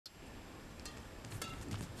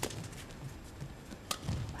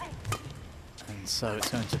so it's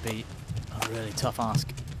going to be a really tough ask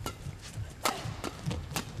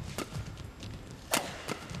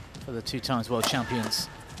for the 2 times world champions.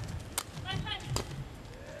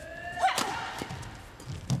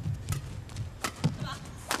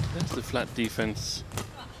 That's the flat defense.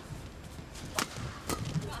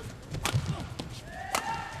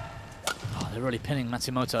 Oh, they're really pinning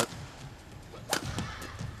Matsumoto.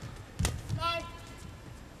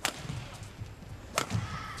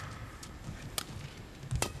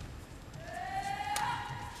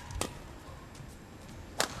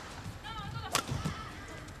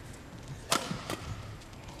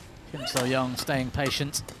 Kim So-young staying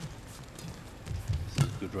patient. This is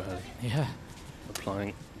a good rally. Yeah.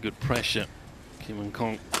 Applying good pressure. Kim and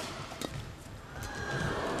Kong.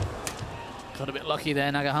 Got a bit lucky there,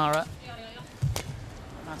 Nagahara.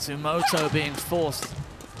 Matsumoto being forced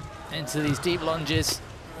into these deep lunges.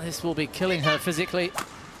 This will be killing her physically.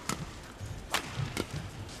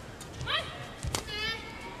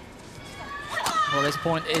 Well, this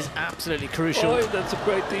point is absolutely crucial. Oh, that's a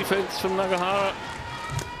great defense from Nagahara.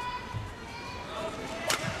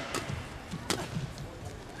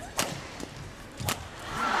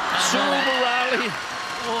 Super rally.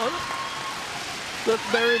 Oh, the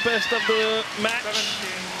very best of the match.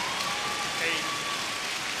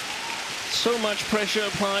 So much pressure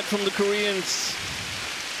applied from the Koreans.